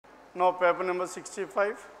Now paper number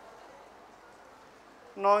 65.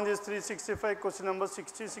 Now in this 365, question number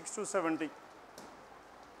 66 to 70.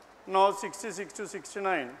 Now 66 to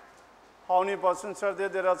 69. How many persons are there?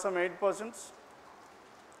 There are some 8 persons.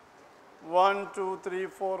 1, 2, 3,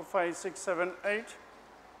 4, 5, 6, 7, 8.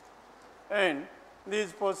 And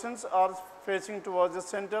these persons are facing towards the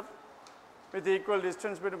center with equal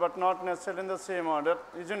distance between, but not necessarily in the same order,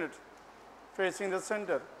 isn't it? Facing the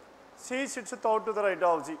center. C sits out to the right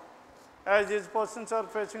of G. As these persons are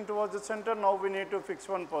facing towards the center, now we need to fix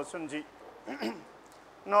one person, G.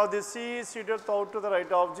 Now this C is seated out to the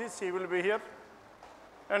right of G, C will be here.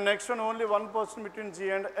 And next one, only one person between G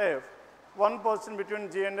and F. One person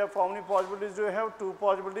between G and F, how many possibilities do you have? 2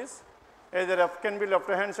 possibilities. Either F can be left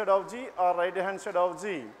hand side of G or right hand side of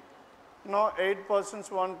G. Now 8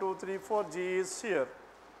 persons, 1, 2, 3, 4, G is here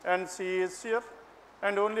and C is here.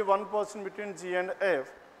 And only one person between G and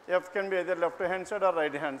F. F can be either left hand side or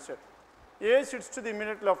right hand side. A sits to the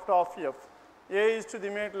immediate left of F. A is to the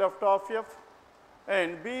immediate left of F.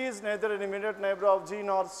 And B is neither an immediate neighbor of G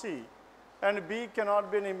nor C. And B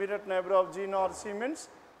cannot be an immediate neighbor of G nor C means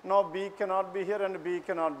now B cannot be here and B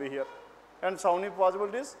cannot be here. And so how many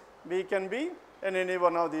possibilities? B can be in any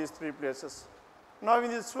one of these 3 places. Now in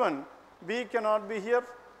this one, B cannot be here,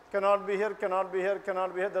 cannot be here, cannot be here,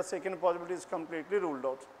 cannot be here. The second possibility is completely ruled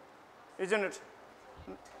out, isn't it?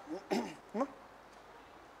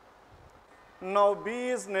 Now B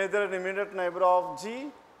is neither an immediate neighbor of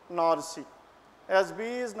G nor C. As B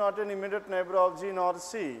is not an immediate neighbor of G nor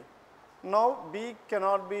C, now B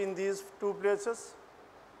cannot be in these 2 places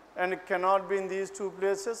and cannot be in these 2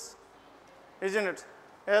 places, isn't it?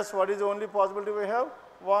 Yes, what is the only possibility we have?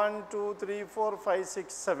 1, 2, 3, 4, 5,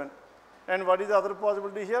 6, 7. And what is the other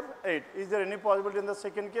possibility here? 8. Is there any possibility in the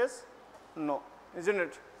second case? No, isn't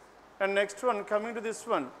it? And next one, coming to this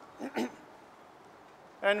one.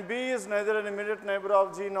 And B is neither an immediate neighbor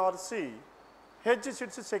of G nor C. H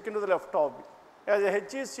sits second to the left of B. As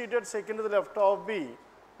H is seated second to the left of B,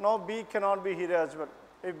 now B cannot be here as well.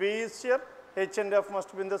 If B is here, H and F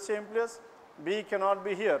must be in the same place. B cannot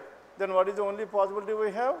be here. Then what is the only possibility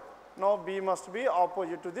we have? Now B must be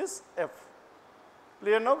opposite to this F.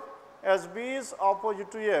 Clear now? As B is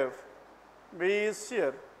opposite to F, B is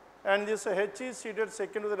here. And this H is seated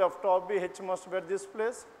second to the left of B, H must be at this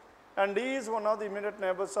place. And D is one of the immediate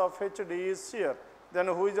neighbors of H, D is here. Then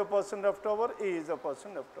who is the person left over? E is the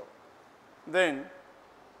person left over. Then,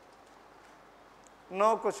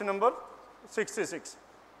 now question number 66.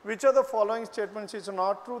 Which of the following statements is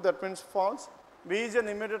not true? That means false. B is an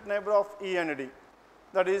immediate neighbor of E and D.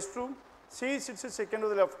 That is true. C sits second to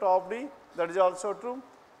the left of D. That is also true.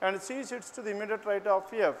 And C sits to the immediate right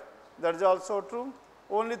of F. That is also true.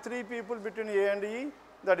 Only 3 people between A and E.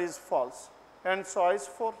 That is false. And choice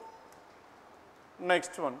 4.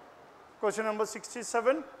 Next one. Question number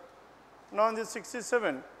 67. Now in this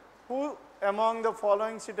 67, who among the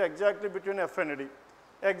following sit exactly between F and D?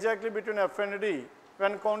 Exactly between F and D.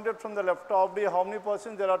 When counted from the left of D, how many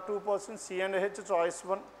persons? There are 2 persons, C and H, choice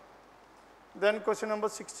 1. Then question number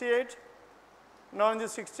 68. Now in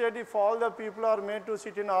this 68, if all the people are made to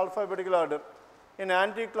sit in alphabetical order in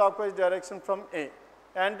anti-clockwise direction from A.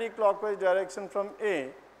 Anti-clockwise direction from A,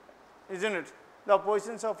 isn't it? The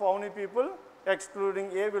positions of how many people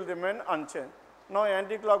excluding A will remain unchanged. Now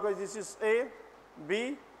anti-clockwise, this is A,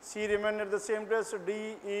 B, C remain at the same place,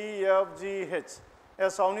 D, E, F, G, H.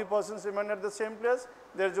 As how many persons remain at the same place?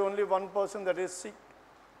 There is only one person, that is C.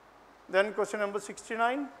 Then question number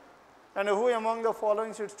 69. And who among the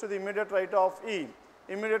following sits to the immediate right of E?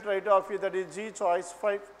 Immediate right of E, that is G, choice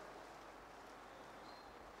 5.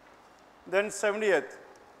 Then 70th.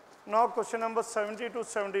 Now question number 70 to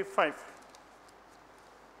 75.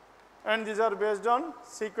 And these are based on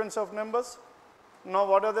sequence of numbers. Now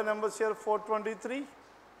what are the numbers here? 423,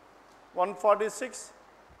 146,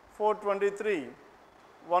 423,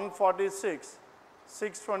 146,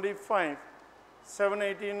 625,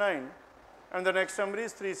 789, and the next number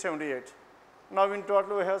is 378. Now in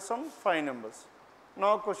total we have some 5 numbers.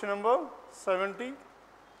 Now question number 70.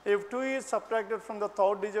 If 2 is subtracted from the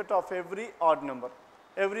third digit of every odd number,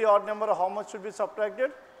 how much should be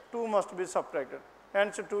subtracted? 2 must be subtracted.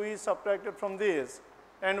 Hence 2 is subtracted from this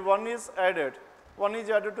and 1 is added. 1 is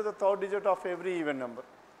added to the third digit of every even number.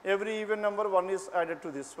 Every even number 1 is added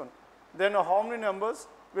to this one. Then how many numbers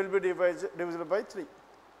will be divisible by 3?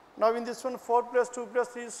 Now in this one 4 plus 2 plus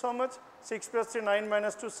 3 is so much? 6 plus 3, 9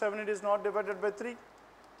 minus 2, 7, it is not divided by 3.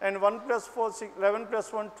 And 1 plus 4, 6, 11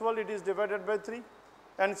 plus 1, 12, it is divided by 3.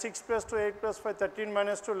 And 6 plus 2, 8 plus 5, 13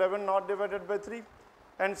 minus 2, 11, not divided by 3.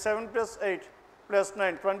 And 7 plus 8 plus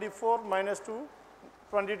 9, 24 minus 2,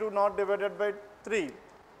 22, not divided by 3.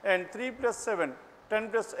 and 3 plus 7, 10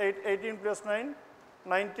 plus 8, 18 plus 9,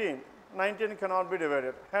 19. 19 cannot be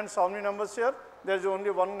divided. Hence, how many numbers here? There is only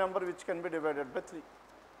one number which can be divided by 3.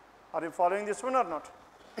 Are you following this one or not?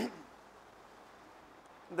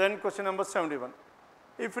 Then question number 71.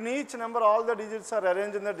 If in each number all the digits are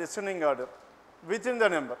arranged in the descending order within the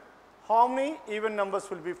number, how many even numbers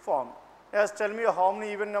will be formed? Yes, tell me how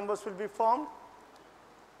many even numbers will be formed?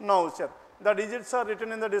 Now, sir, the digits are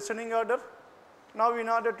written in the descending order. Now, in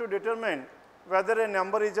order to determine whether a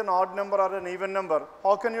number is an odd number or an even number,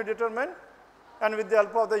 how can you determine? And with the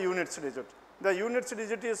help of the units digit. The units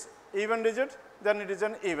digit is even digit, then it is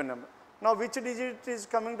an even number. Now, which digit is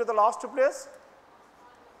coming to the last place?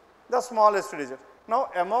 The smallest digit. Now,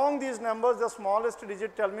 among these numbers, the smallest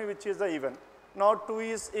digit, tell me which is the even. Now, 2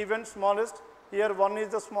 is even, smallest. Here 1 is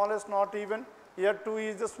the smallest, not even. Here 2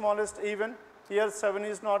 is the smallest, even. Here 7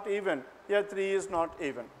 is not even. Here 3 is not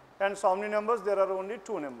even. And so, how many numbers? There are only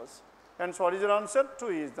 2 numbers. And so, what is your answer? 2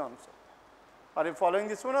 is the answer. Are you following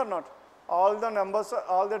this one or not? All the numbers,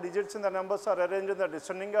 all the digits in the numbers are arranged in the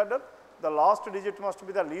descending order. The last digit must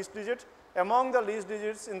be the least digit. Among the least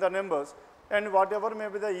digits in the numbers, and whatever may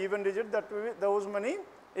be the even digit, that will be, those many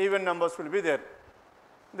even numbers will be there.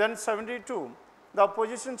 Then 72, the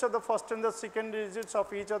positions of the first and the second digits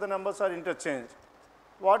of each of the numbers are interchanged.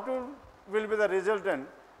 What will be the resultant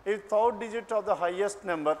if third digit of the highest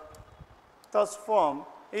number thus formed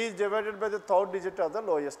is divided by the third digit of the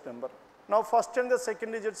lowest number? Now, first and the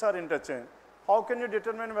second digits are interchanged. How can you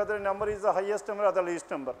determine whether a number is the highest number or the least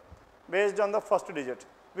number? Based on the first digit.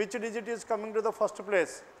 Which digit is coming to the first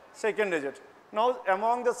place? Second digit. Now,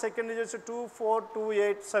 among the second digits 2, 4, 2,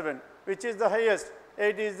 8, 7. Which is the highest?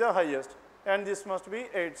 8 is the highest. And this must be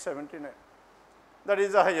 879. That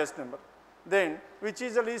is the highest number. Then, which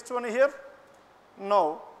is the least one here?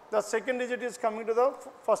 Now, the second digit is coming to the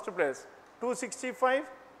first place. 265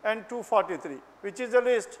 and 243. Which is the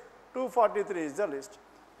least? 243 is the least.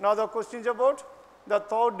 Now, the question is about the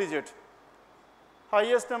third digit.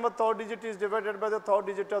 Highest number third digit is divided by the third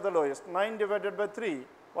digit of the lowest. 9 divided by 3.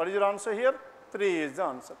 What is your answer here? 3 is the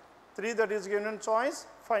answer. 3 that is given in choice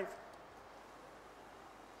 5.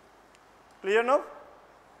 Clear now?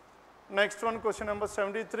 Next one, question number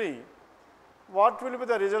 73. What will be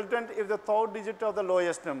the resultant if the third digit of the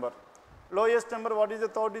lowest number? Lowest number, what is the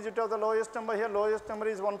third digit of the lowest number here? Lowest number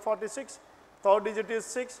is 146. Third digit is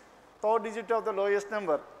 6. Third digit of the lowest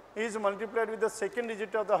number is multiplied with the second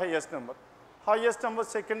digit of the highest number. Highest number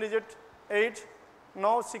second digit 8.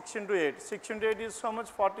 Now 6 into 8. 6 into 8 is how much?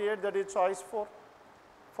 48, that is choice 4.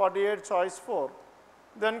 48 choice 4.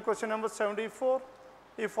 Then question number 74.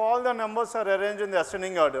 If all the numbers are arranged in the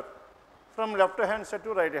ascending order from left hand side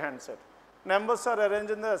to right hand side. Numbers are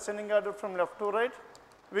arranged in the ascending order from left to right.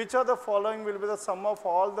 Which of the following will be the sum of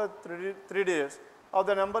all the three digits of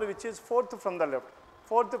the number which is fourth from the left?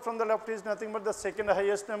 Fourth from the left is nothing but the second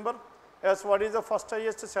highest number. As what is the first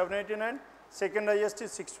highest? 789. Second highest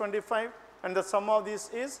is 625. And the sum of this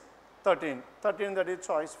is 13. 13, that is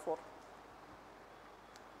choice 4.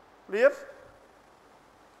 Clear?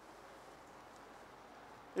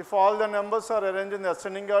 If all the numbers are arranged in the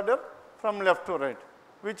ascending order from left to right,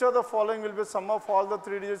 which of the following will be sum of all the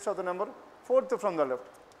three digits of the number? Fourth from the left.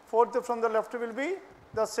 Fourth from the left will be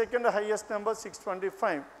the second highest number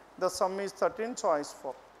 625. The sum is 13, choice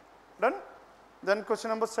 4. Done? Then question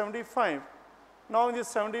number 75. Now in this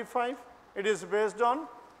 75, it is based on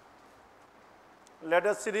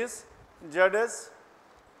letter series ZS,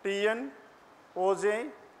 TN, OJ,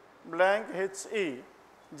 blank HE.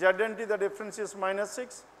 ZNT, the difference is minus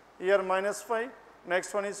 6, here minus 5,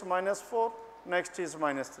 next one is minus 4, next is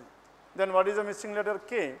minus 3. Then what is the missing letter?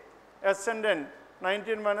 K. S and N,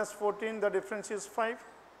 19 minus 14, the difference is 5,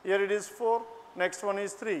 here it is 4, next one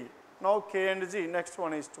is 3. Now K and G, next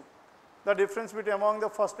one is 2. The difference between among the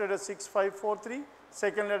first letter 6, 5, 4, 3,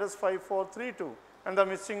 second letter is 5, 4, 3, 2. And the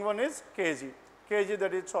missing one is KG. KG,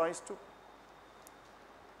 that is choice 2.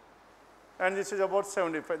 And this is about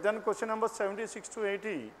 75. Then question number 76 to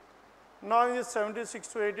 80. Now in this 76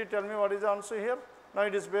 to 80, tell me what is the answer here. Now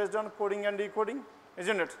it is based on coding and decoding,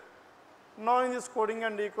 isn't it? Now in this coding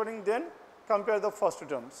and decoding, then compare the first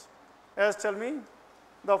terms. As tell me,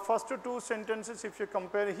 the first two sentences, if you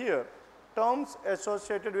compare here, terms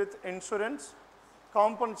associated with insurance,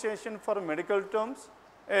 compensation for medical terms,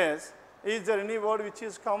 as is there any word which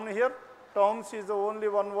is common here? Terms is the only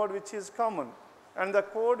one word which is common. And the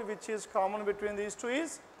code which is common between these two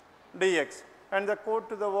is dx. And the code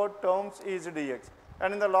to the word terms is dx.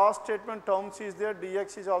 And in the last statement, terms is there,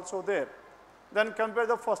 dx is also there. Then compare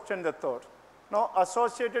the first and the third. Now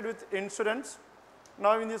associated with insurance.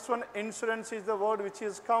 Now in this one, insurance is the word which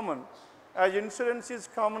is common. as insurance is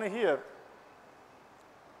common here.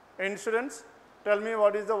 Insurance, tell me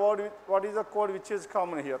what is the word, what is the code which is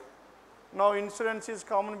common here. Now insurance is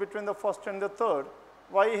common between the first and the third,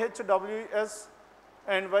 YHWS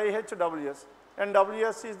and YHWS, and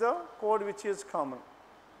WS is the code which is common.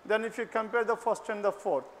 Then if you compare the first and the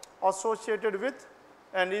fourth, associated with,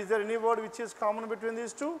 and is there any word which is common between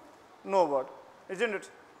these two? No word, isn't it?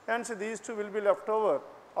 Hence these two will be left over,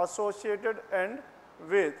 associated and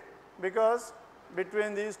with, because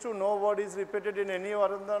between these two no word is repeated in any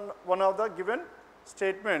one of the given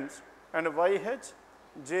statements, and YH,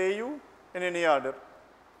 JU in any order.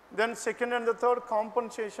 Then second and the third,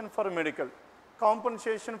 compensation for medical.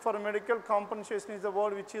 Compensation for medical, compensation is the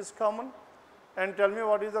word which is common, and tell me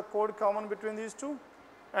what is the code common between these two,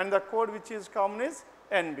 and the code which is common is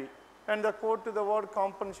NB, and the code to the word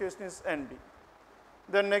compensation is NB.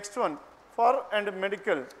 Then next one, for and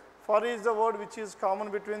medical. For is the word which is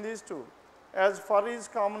common between these two. As for is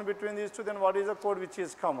common between these two, then what is the code which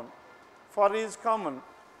is common? For is common,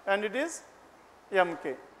 and it is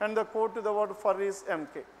MK, and the code to the word for is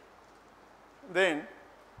MK. Then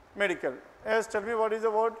medical. As tell me what is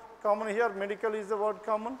the word common here? Medical is the word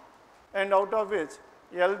common, and out of which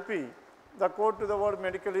LP, the code to the word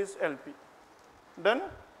medical is LP. Then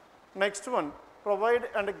next one, provide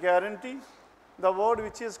and guarantee. The word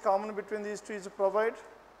which is common between these two is provide,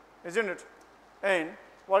 isn't it? And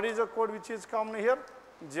what is the code which is common here?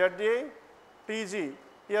 ZA, TG,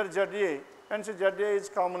 here ZA, and so ZA is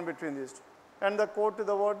common between these two, and the code to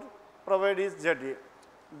the word provide is ZA.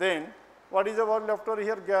 Then what is the word left over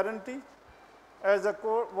here? Guarantee. As the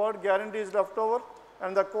word guarantee is left over,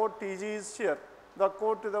 and the code TG is here. The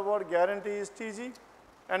code to the word guarantee is TG,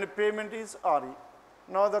 and payment is RE.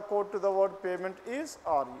 Now the code to the word payment is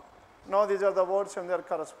RE. Now these are the words and their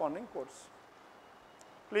corresponding codes.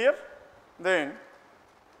 Clear? Then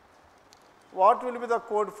what will be the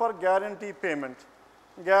code for guarantee payment?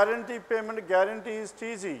 Guarantee payment, guarantee is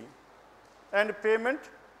TG, and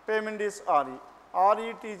payment is RE.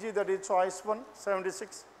 RETG, that is choice 1,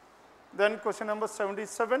 76. Then question number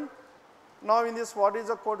 77. Now in this, what is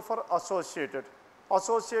the code for associated?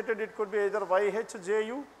 Associated, it could be either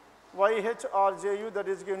YHJU, YH or JU, that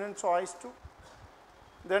is given in choice 2.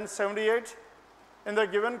 Then 78. In the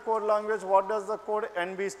given code language, what does the code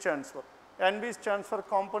NB stands for? NB stands for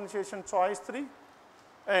compensation, choice 3.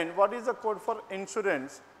 And what is the code for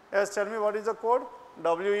insurance? Yes, tell me what is the code?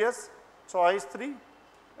 WS, choice 3.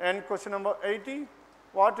 And question number 80,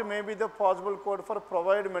 what may be the possible code for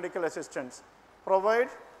provide medical assistance? Provide,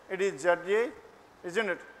 it is ZA, isn't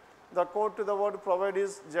it? The code to the word provide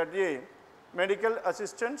is ZA. Medical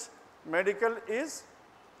assistance, medical is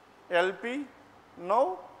LP.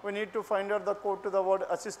 Now we need to find out the code to the word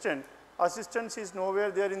assistant. Assistance is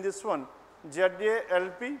nowhere there in this one. ZA,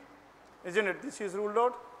 LP, isn't it? This is ruled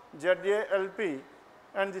out, ZA, LP,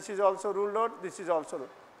 and this is also ruled out, this is also ruled.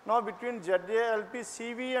 Now between ZA, LP,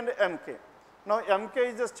 CV and MK. Now MK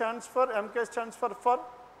is the stands for, MK stands for,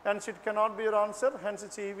 hence it cannot be your answer, hence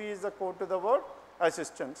CV is the code to the word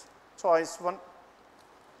assistance. Choice 1,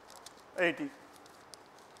 80.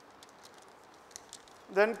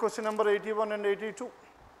 Then question number 81 and 82.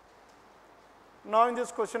 Now in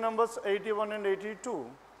this question numbers 81 and 82,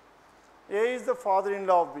 A is the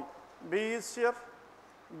father-in-law of B. B is here,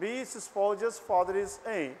 B is spouse's father is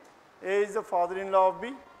A is the father-in-law of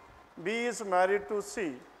B. B is married to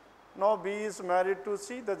C. Now B is married to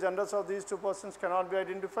C. The genders of these two persons cannot be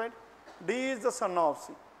identified. D is the son of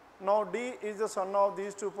C. Now D is the son of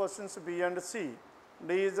these two persons, B and C.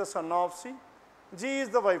 D is the son of C. G is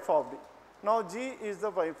the wife of D. Now G is the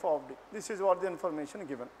wife of D. This is what the information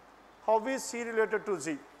given. How is C related to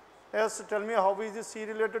Z? Yes, tell me how is this C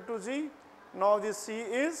related to Z? Now this C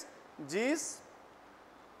is G's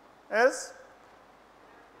S.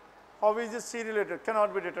 How is this C related?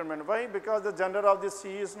 Cannot be determined. Why? Because the gender of this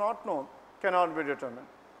C is not known, cannot be determined.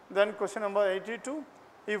 Then question number 82,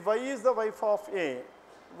 if Y is the wife of A,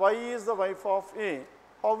 Y is the wife of A,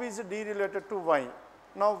 how is D related to Y?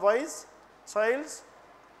 Now Y's child's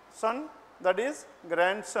son, that is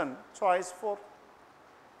grandson, choice 4.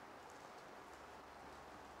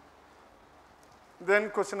 Then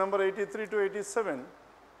question number 83 to 87.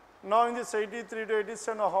 Now in this 83 to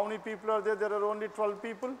 87, how many people are there? There are only 12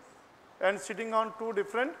 people, and sitting on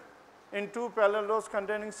two parallel rows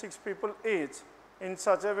containing 6 people each, in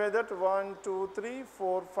such a way that 1, 2, 3,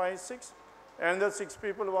 4, 5, 6, and the 6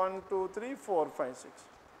 people 1, 2, 3, 4, 5, 6.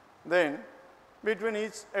 Then between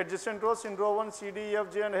each adjacent rows in row 1, C, D, E,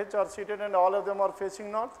 F, G and H are seated and all of them are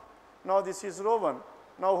facing north. Now this is row 1.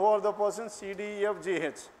 Now who are the persons? C, D, E, F, G,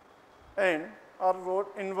 H, and are row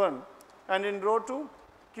in 1. And in row 2,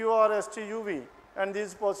 QRSTUV, and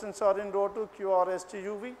these persons are in row 2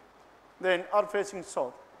 QRSTUV, then are facing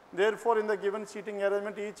south. Therefore, in the given seating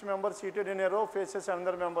arrangement, each member seated in a row faces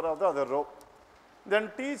another member of the other row.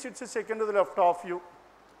 Then T sits second to the left of you,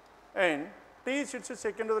 and T sits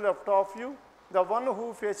second to the left of you. The one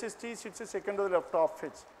who faces T sits second to the left of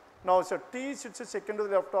H. Now, so T sits second to the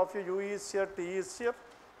left of you, U is here, T is here,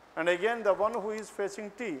 and again the one who is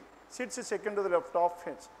facing T sits second to the left of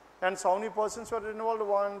H. And so how many persons were involved?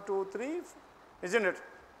 1, 2, 3, isn't it?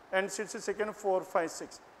 And sits second, 4, 5,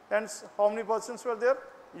 6. And how many persons were there?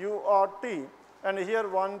 U are T, and here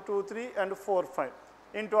 1, 2, 3, and 4, 5.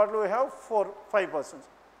 In total, we have 5 persons.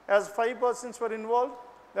 As 5 persons were involved,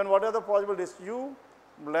 then what are the possibilities? U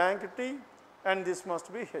blank T, and this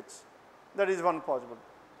must be H. That is one possibility.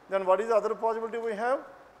 Then what is the other possibility we have?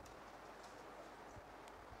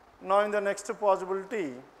 Now, in the next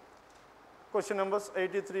possibility, question numbers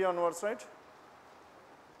 83 onwards, right?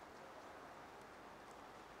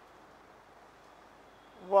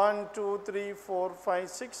 One, 2, 3, 4, 5,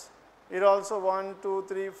 6. Here also 1, 2,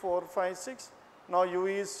 3, 4, 5, 6. Now U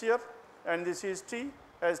is here, and this is T.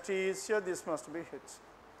 As T is here, this must be H.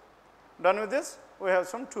 Done with this, we have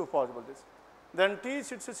some 2 possibilities. Then T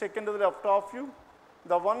sits second to the left of you.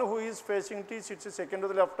 The one who is facing T sits second to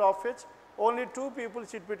the left of H. Only 2 people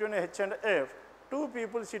sit between H and F. 2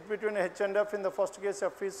 people sit between H and F. In the first case,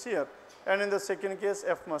 F is here, and in the second case,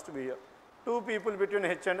 F must be here. 2 people between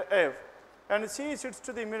H and F. And C sits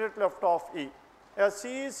to the immediate left of E. As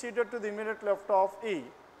C is seated to the immediate left of E,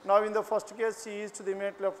 now in the first case, C is to the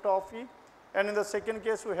immediate left of E, and in the second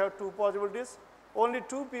case, we have 2 possibilities. Only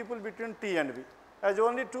 2 people between T and V. As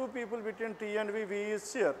only 2 people between T and V, V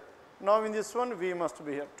is here. Now in this one, V must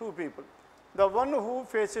be here, 2 people. The one who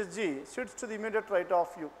faces G sits to the immediate right of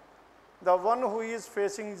you. The one who is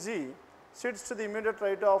facing G sits to the immediate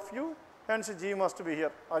right of you, hence G must be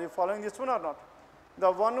here. Are you following this one or not?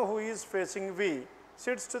 The one who is facing V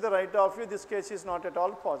sits to the right of you. This case is not at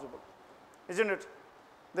all possible, isn't it?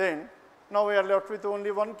 Then, now we are left with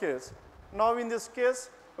only one case. Now in this case,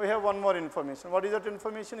 we have one more information. What is that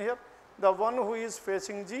information here? The one who is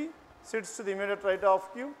facing G sits to the immediate right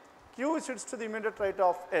of Q. Q sits to the immediate right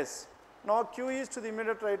of S. Now Q is to the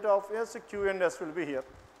immediate right of S, Q and S will be here.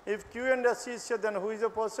 If Q and S is here, then who is the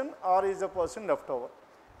person? R is the person left over.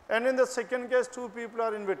 And in the second case, 2 people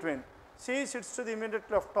are in between. C sits to the immediate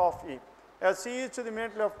left of E. As C is to the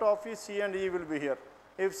immediate left of E, C and E will be here.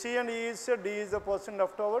 If C and E is here, D is the person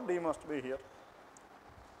left over, D must be here.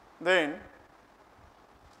 Then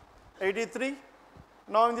 83.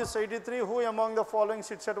 Now in this 83, who among the following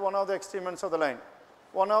sits at one of the extreme ends of the line?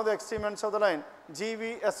 One of the extreme ends of the line, G,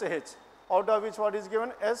 V, S, H. Out of which what is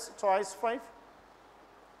given? S, choice 5.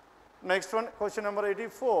 Next one, question number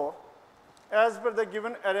 84. As per the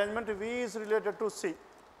given arrangement, V is related to C.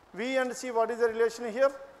 V and C, what is the relation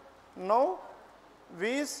here? Now,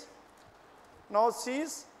 C's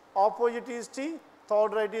opposite is T,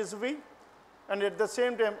 third right is V, and at the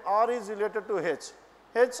same time R is related to H.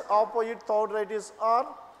 H opposite third right is R,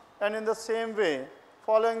 and in the same way,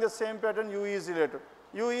 following the same pattern, U is related.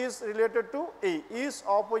 U is related to E. E is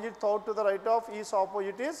opposite third to the right of E's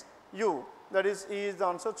opposite is U. That is, E is the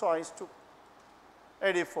answer, choice 2.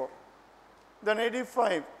 84. Then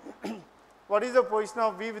 85. What is the position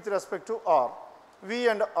of V with respect to R? V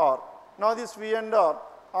and R. Now this V and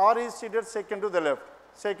R is seated second to the left.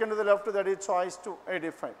 Second to the left, that is choice 2,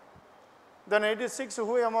 85. Then 86,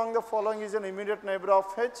 who among the following is an immediate neighbor of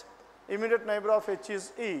H? Immediate neighbor of H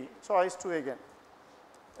is E, choice 2 again.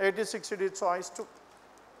 86, it is choice 2.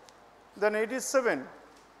 Then 87,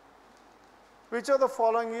 which of the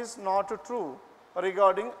following is not true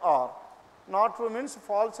regarding R? Not true means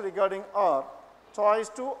false regarding R. Choice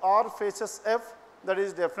 2, R faces F, that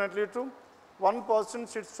is definitely true. One person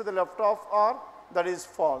sits to the left of R, that is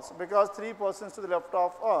false, because 3 persons to the left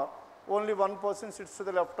of R, only one person sits to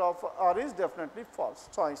the left of R is definitely false,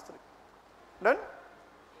 choice 3. Done?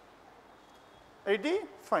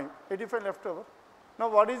 85 left over. Now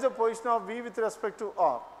what is the position of V with respect to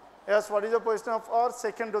R? Yes, what is the position of R?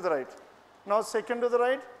 Second to the right. Now second to the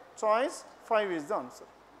right, choice 5 is the answer.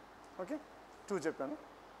 Okay? 2 Japan.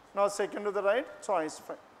 Now second to the right, choice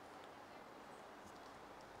 5.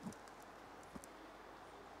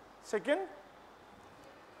 Second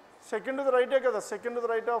to the right, second to the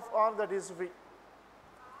right of R, that is V.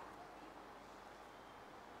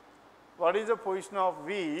 What is the position of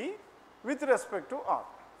V with respect to R?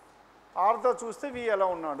 R tho chuste V ela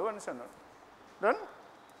unnadu ani annadu. Then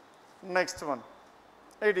next one,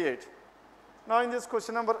 88. Now in this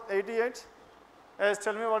question number 88, as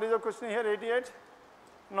tell me what is the question here, 88.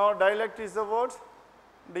 Now dialect is the word,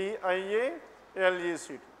 DIA,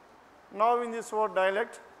 LECT. Now in this word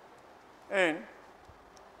dialect, and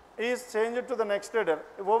is changed to the next letter.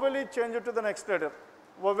 Vowel is changed to the next letter.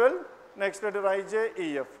 Vowel, next letter I, J,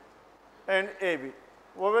 E, F and A, B.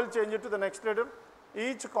 Vowel changed to the next letter.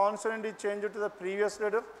 Each consonant is changed to the previous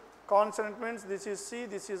letter. Consonant means this is C,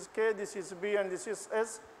 this is K, this is B and this is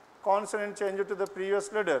S. Consonant changed to the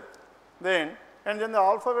previous letter. Then the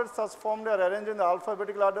alphabets thus formed are arranged in the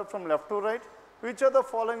alphabetical order from left to right. Which of the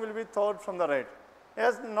following will be third from the right?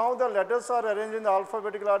 As now the letters are arranged in the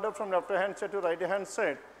alphabetical order from left hand side to right hand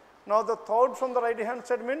side. Now the third from the right hand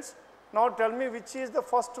side means, now tell me which is the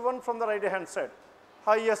first one from the right hand side,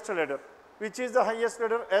 highest letter. Which is the highest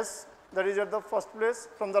letter? S, that is at the first place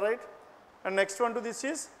from the right, and next one to this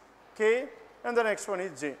is K and the next one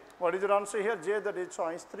is J. What is your answer here? J, that is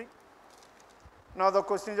choice 3. Now the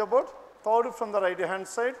question is about third from the right hand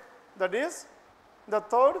side, that is the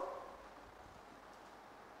third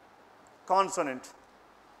consonant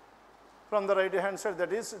from the right hand side,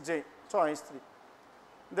 that is J, choice 3.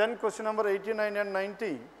 Then question number 89 and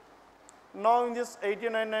 90. Now in this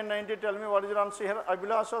 89 and 90, tell me what is your answer here?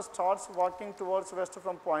 Abhilasha starts walking towards west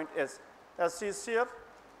from point S. S is here.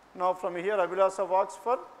 Now from here Abhilasha walks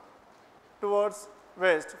towards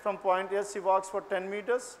west from point S. He walks for 10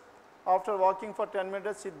 meters. After walking for 10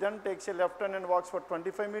 meters, he then takes a left turn and walks for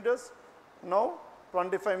 25 meters. Now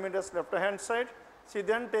 25 meters left hand side. She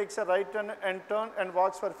then takes a right turn and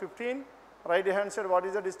walks for 15. Right hand side, what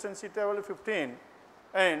is the distance she travels? 15.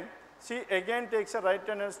 And she again takes a right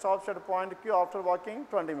turn and stops at point Q after walking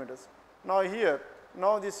 20 meters. Now here,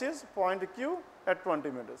 now this is point Q at 20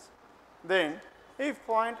 meters. Then if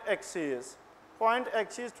point X is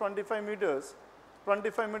 25 meters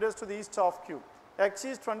to the east of Q. X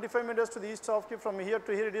is 25 meters to the east of Q. From here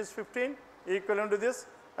to here it is 15, equivalent to this,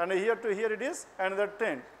 and here to here it is another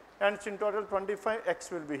 10. And in total 25,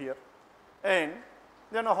 X will be here. And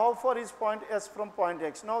then how far is point S from point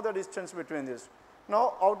X? Now the distance between this.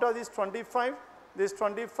 Now out of this 25,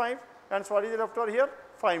 and so what is left over here?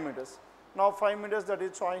 5 meters. Now 5 meters, that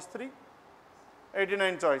is choice 3,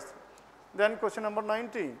 89 choice 3. Then question number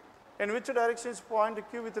 90. In which direction is point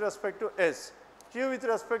Q with respect to S? Q with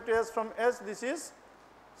respect to S, from S, this is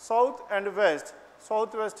south and west.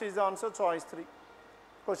 Southwest is the answer, choice 3.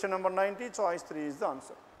 Question number 90, choice 3 is the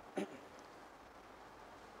answer.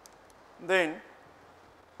 Then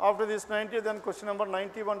after this 90, then question number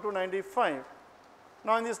 91 to 95.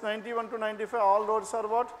 Now in this 91 to 95, all roads are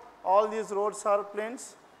what? All these roads are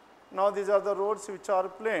plains. Now these are the roads which are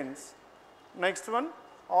plains. Next one,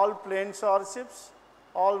 all plains are ships.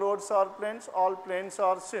 All roads are plains, all plains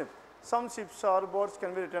are ships. Some ships or boats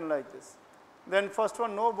can be written like this. Then first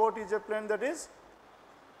one, no boat is a plain, that is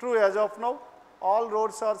true as of now. All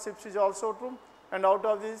roads are ships is also true. And out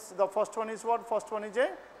of this, the first one is what? First one is a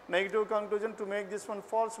negative conclusion. To make this one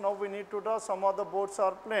false, now we need to draw some of the boats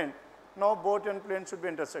are plain. Now boat and plane should be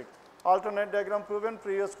intersect. Alternate diagram proven,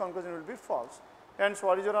 previous conclusion will be false. Hence,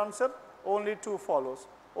 what is your answer? Only 2 follows.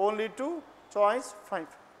 Only 2, choice 5,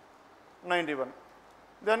 91.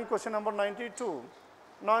 Then question number 92.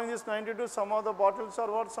 Now in this 92, some of the bottles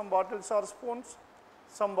are what? Some bottles are spoons.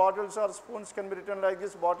 Some bottles are spoons can be written like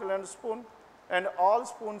this, bottle and spoon. And all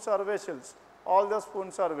spoons are vessels. All the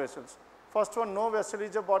spoons are vessels. First one, no vessel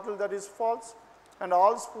is a bottle, that is false. And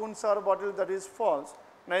all spoons are bottle, that is false.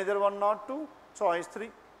 Neither 1 nor 2, choice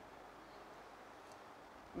 3.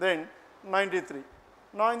 Then 93.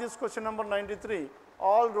 Now in this question number 93,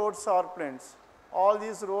 all roads are plains. All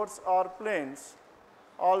these roads are plains.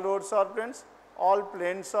 All roads are plains. All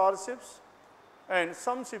plains are ships. And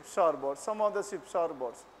some ships are boats. Some of the ships are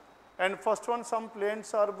boats. And first one, some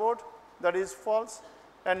planes are boat, that is false.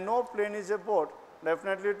 And no plane is a boat,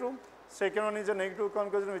 definitely true. Second one is a negative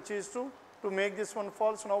conclusion, which is true. To make this one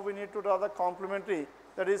false, now we need to draw the complementary,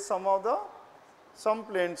 that is some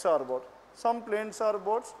planes are boat. Some planes are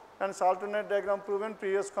boats, and alternate diagram proven,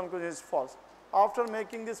 previous conclusion is false. After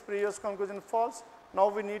making this previous conclusion false, now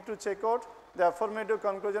we need to check out the affirmative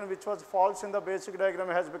conclusion which was false in the basic diagram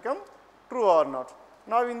has become true or not.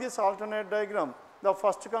 Now in this alternate diagram, the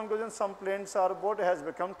first conclusion, some planes are boat, has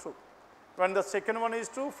become true. When the second one is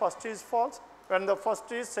true, first is false. When the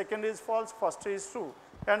second is false, first is true.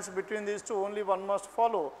 Hence between these two only one must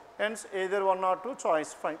follow. Hence either 1 or 2,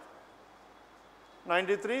 choice 5.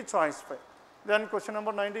 93, choice 5. Then question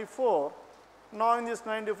number 94. Now in this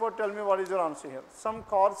 94, tell me what is your answer here. Some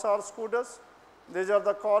cars are scooters. These are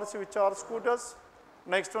the cars which are scooters.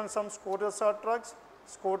 Next one, some scooters are trucks,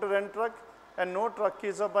 scooter and truck. And no truck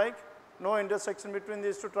is a bike. No intersection between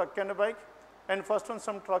these two, truck and a bike. And first one,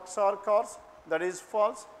 some trucks are cars, that is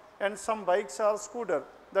false. And some bikes are scooter,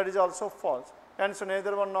 that is also false. hence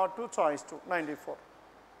neither 1 nor 2, choice 2, 94.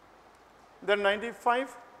 Then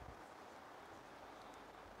 95,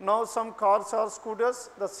 now some cars are scooters,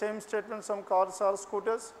 the same statement, some cars are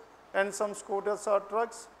scooters and some scooters are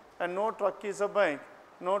trucks and no truck is a bike,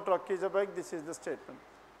 no truck is a bike, this is the statement.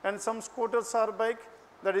 And some scooters are bike,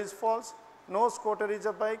 that is false, no scooter is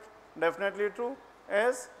a bike, definitely true,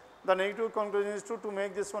 as the negative conclusion is true. To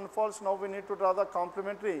make this one false, now we need to draw the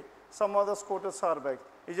complementary, some other scooters are bike.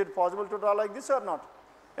 Is it possible to draw like this or not?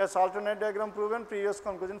 Yes, alternate diagram proven, previous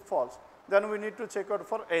conclusion false. Then we need to check out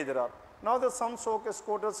for either or. Now the some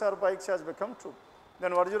scooters or bikes has become true.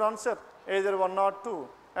 Then what is your answer? Either 1 or 2,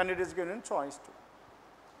 and it is given in choice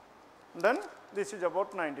 2. Then this is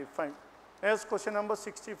about 95. As question number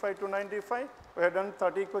 65 to 95, we have done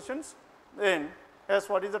 30 questions. Then as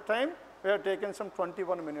what is the time? We have taken some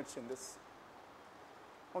 21 minutes in this.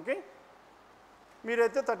 Okay?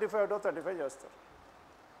 మీరైతే 35 out of 35 చేస్తారు,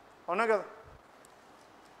 అవునా కదా?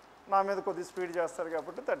 నా మీద కొద్ది speed చేస్తారు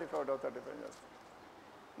కాబట్టి 35 out of 35 చేస్తారు.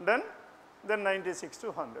 Then 96 to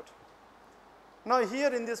 100. Now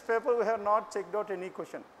here in this paper we have not checked out any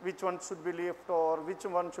question, which one should be left or which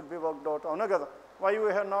one should be worked out, అవునా కదా? Why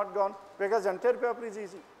we have not gone? Because entire paper is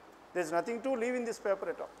easy. There is nothing to leave in this paper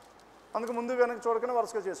at all. అందుకు ముందు వెనక చూడకనే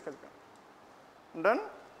వరుసగా చేసుకెళ్తాం.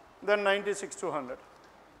 Then 96 to 100.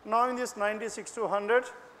 Now in this 96 to 100,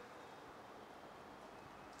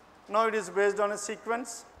 now it is based on a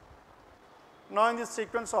sequence. Now in this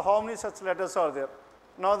sequence, how many such letters are there?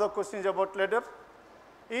 Now the question is about letter,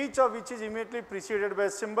 each of which is immediately preceded by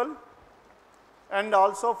a symbol and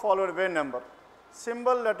also followed by a number.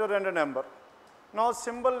 Symbol, letter and a number. Now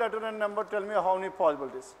symbol, letter and number, tell me how many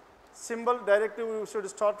possibilities. Symbol, directly we should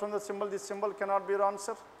start from the symbol. This symbol cannot be your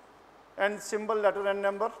answer. And symbol, letter and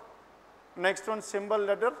number. Next one, symbol,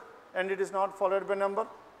 letter, and it is not followed by number.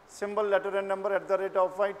 Symbol, letter and number at the rate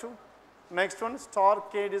of y2. Next one, star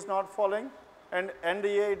k, it is not following, and end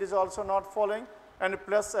a, it is also not following, and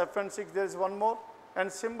plus f and 6, there is one more, and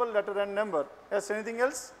symbol, letter and number. Yes, anything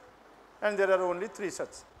else? And there are only 3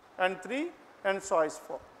 such, and 3 and choice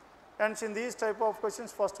 4. And in these type of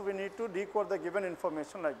questions, first we need to decode the given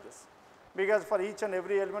information like this, because for each and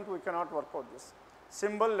every element we cannot work out this.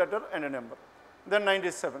 Symbol, letter and a number. Then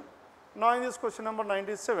 97. Now in this question number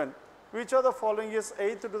 97, which of the following is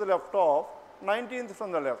 8th to the left of 19th from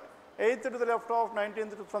the left? 8th to the left of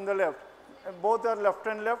 19th from the left. Both are left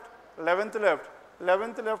and left, 11th left.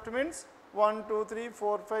 11th left means 1, 2, 3,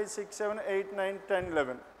 4, 5, 6, 7, 8, 9, 10,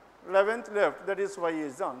 11. 11th left, that is y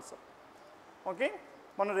is the answer. Okay?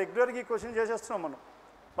 మనం రెగ్యులర్గా ఈ question చేసేస్తున్నాం మనం.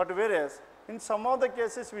 But whereas in some of the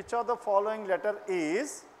cases which are the following letter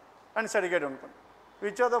is అని అడిగాడు అనుకోండి.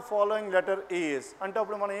 Which are the following letter is అంటే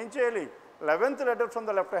అప్పుడు మనం ఏం చేయాలి? 11th letter from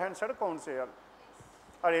the left hand side count చేయాలి.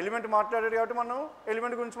 ఆ ఎలిమెంట్ మాట్లాడాడు కాబట్టి మనం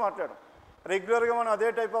ఎలిమెంట్ గురించి మాట్లాడాం. రెగ్యులర్గా మనం అదే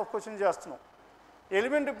టైప్ ఆఫ్ క్వశ్చన్ చేస్తున్నాం.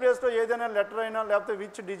 ఎలిమెంట్ ప్లేస్లో ఏదైనా లెటర్ అయినా లేకపోతే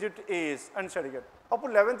విచ్ డిజిట్ ఈజ్ అని అడిగాడు.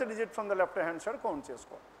 అప్పుడు 11th digit from the left hand side count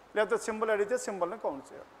చేసుకోవాలి. లేకపోతే సింబల్ అడిగితే సింబల్ని కౌంట్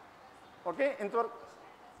చేయాలి. ఓకే, ఇంతవరకు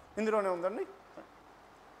ఇందులోనే ఉందండి.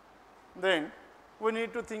 Then we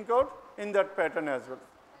need to think out in that pattern as well.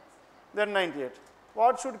 Then 98.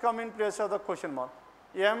 What should come in place of the question mark?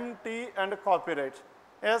 MT and copyright.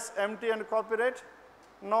 Yes, MT and copyright.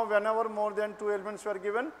 Now whenever more than 2 elements were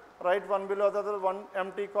given, write one below the other, one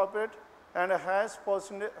MT copyright and a hash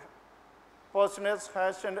percentage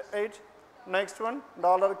hash and 8. Next one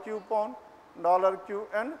 $Q pound, $Q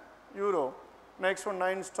and euro. Next one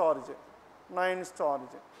 9 star J, 9 star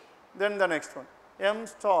J. Then the next one M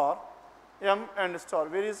star, M and star.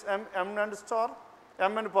 Where is M? M and star.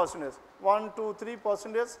 M and percentage, 1, 2, 3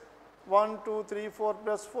 percentage, 1, 2, 3, 4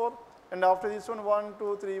 plus 4, and after this one 1,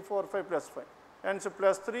 2, 3, 4, 5 plus 5, and so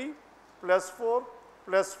plus 3, plus 4,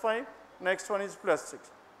 plus 5, next one is plus 6.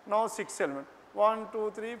 Now 6 element, 1, 2,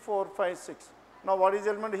 3, 4, 5, 6. Now what is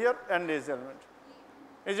element here? N is element,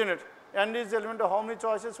 isn't it? N is element, how many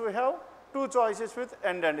choices we have? 2 choices with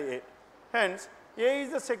N and A. Hence, A is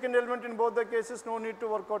the second element in both the cases, no need to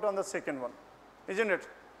work out on the second one, isn't it?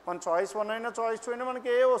 One choice 1 అయినా choice 2 అయినా మనకి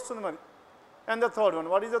ఏ వస్తుంది మరి. And the third one,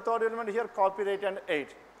 what is the third element here? Copyright and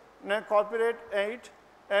 8. Now copyright 8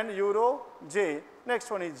 and euro J, next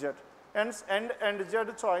one is Z. Hence N and Z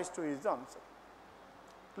choice 2 is the answer.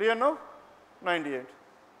 Clear now? 98.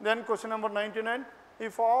 Then question number 99,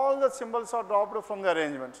 if all the symbols are dropped from the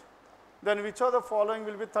arrangement, then which of the following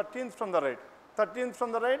will be 13th from the right? 13th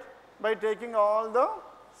from the right by taking all the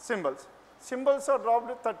symbols. Symbols are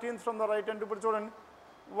dropped 13th from the right and ఇప్పుడు చూడండి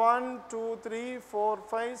 1, 2, 3, 4,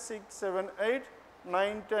 5, 6, 7, 8,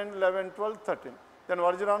 9, 10, 11, 12, 13. Then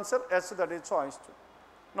what is your answer? S, that is choice 2.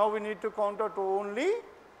 Now we need to count out only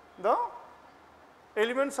the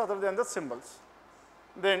elements other than the symbols.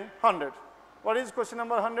 then 100. What is question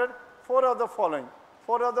number 100? 4 of the following.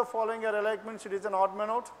 4 of the following are alike means it is an odd man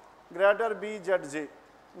out. Greater B, Z, J.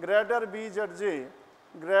 Greater B, Z, J.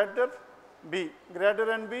 Greater B. Greater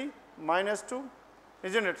than B, minus 2,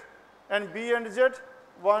 isn't it? And B and Z,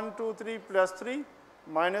 1, 2, 3, plus 3,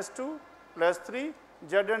 minus 2, plus 3,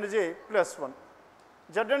 Z and J, plus 1.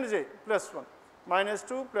 Z and J, plus 1. Minus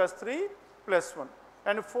 2, plus 3, plus 1.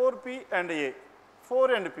 And 4P and A.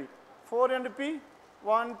 4 and P. 4 and P,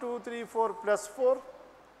 1, 2, 3, 4, plus 4.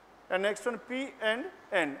 And next one P and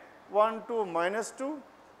N. 1, 2, minus 2.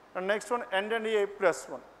 And next one N and A, plus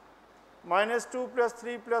 1. Minus 2 plus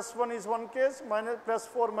 3 plus 1 is one case, minus plus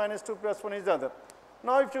 4 minus 2 plus 1 is the other.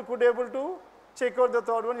 Now, if you could able to check out the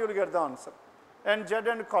third one, you will get the answer. And Z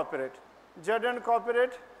and copyright. Z and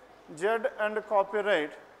copyright, Z and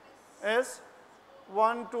copyright is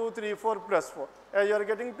 1, 2, 3, 4 plus 4. As you are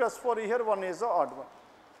getting plus 4 here, 1 is the odd one.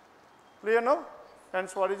 Clear now?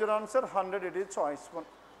 Hence, what is your answer? 100, it is choice 1.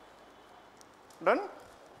 Done?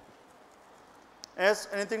 Yes,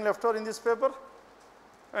 anything left over in this paper?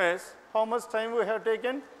 Yes. How much time we have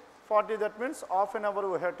taken? 40, that means half an hour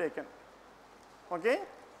we have taken. Okay?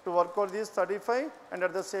 To work out these 35 and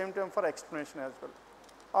at the same time for explanation as well.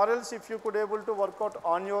 Or else if you could able to work out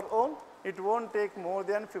on your own, it won't take more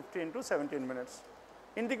than 15 to 17 minutes.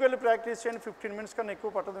 Integral practice and 15 minutes can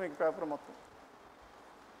ekku pattadu meeku paper mottham.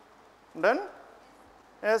 Done?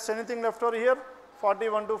 Yes, anything left over here?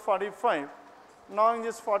 41 to 45. Now in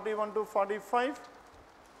this 41 to 45,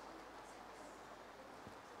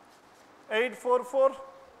 844,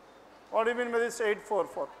 what do you mean by this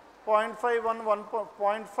 844? 0.511,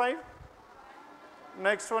 0.5.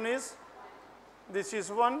 Next one is, this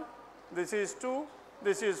is 1, this is 2,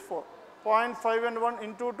 this is 4. 0.5 and 1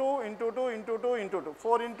 into 2, into 2, into 2, into 2.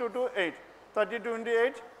 4 into 2, 8. 32 into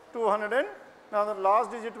 8, 200 and, now the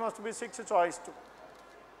last digit must be 6, choice 2.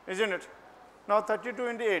 Isn't it? Now 32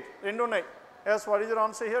 into 8, 2 Yes, what is your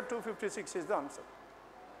answer here? 256 is the answer.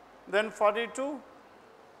 Then 42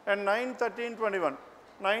 and 9, 13, 21.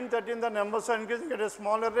 9, 13, the numbers are increasing at a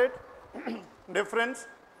smaller rate. Difference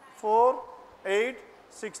 4, 8,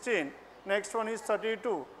 16. Next one is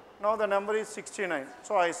 32. Now the number is 69,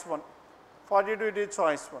 choice 1. 42, it is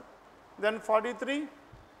choice 1. Then 43,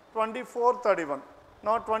 24, 31.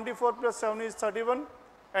 Now 24 plus 7 is 31.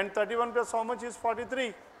 And 31 plus how much is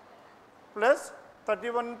 43? Plus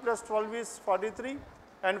 31 plus 12 is 43.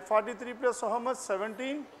 And 43 plus how much?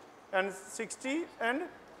 17 and 60 and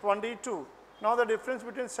 22. Now the difference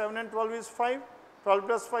between 7 and 12 is 5. 12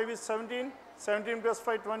 plus 5 is 17. 17 plus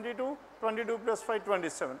 5, 22. 22 plus 5,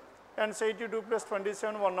 27. And 82 plus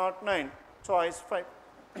 27, 109. Choice 5.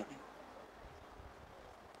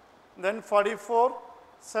 Then 44,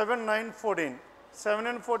 7, 9, 14. 7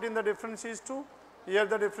 and 14, the difference is 2. Here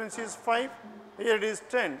the difference is 5. Here it is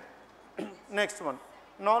 10. Next one.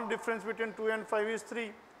 Now difference between 2 and 5 is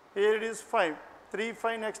 3. Here it is 5. 3,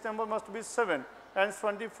 5, next number must be 7. And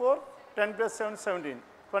 24, 10 plus 7, 17.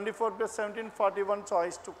 24 plus 17, 41,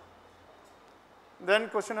 choice 2. Then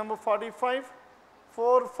question number 45,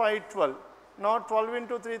 4, 5, 12. Now 12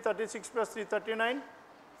 into 3, 36 plus 3, 39.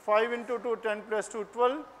 5 into 2, 10 plus 2,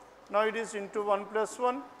 12. Now it is into 1 plus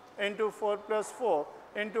 1, into 4 plus 4,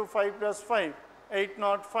 into 5 plus 5, 8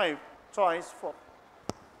 not 5, choice 4.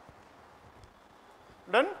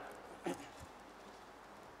 Done?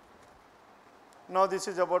 Now this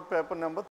is about paper number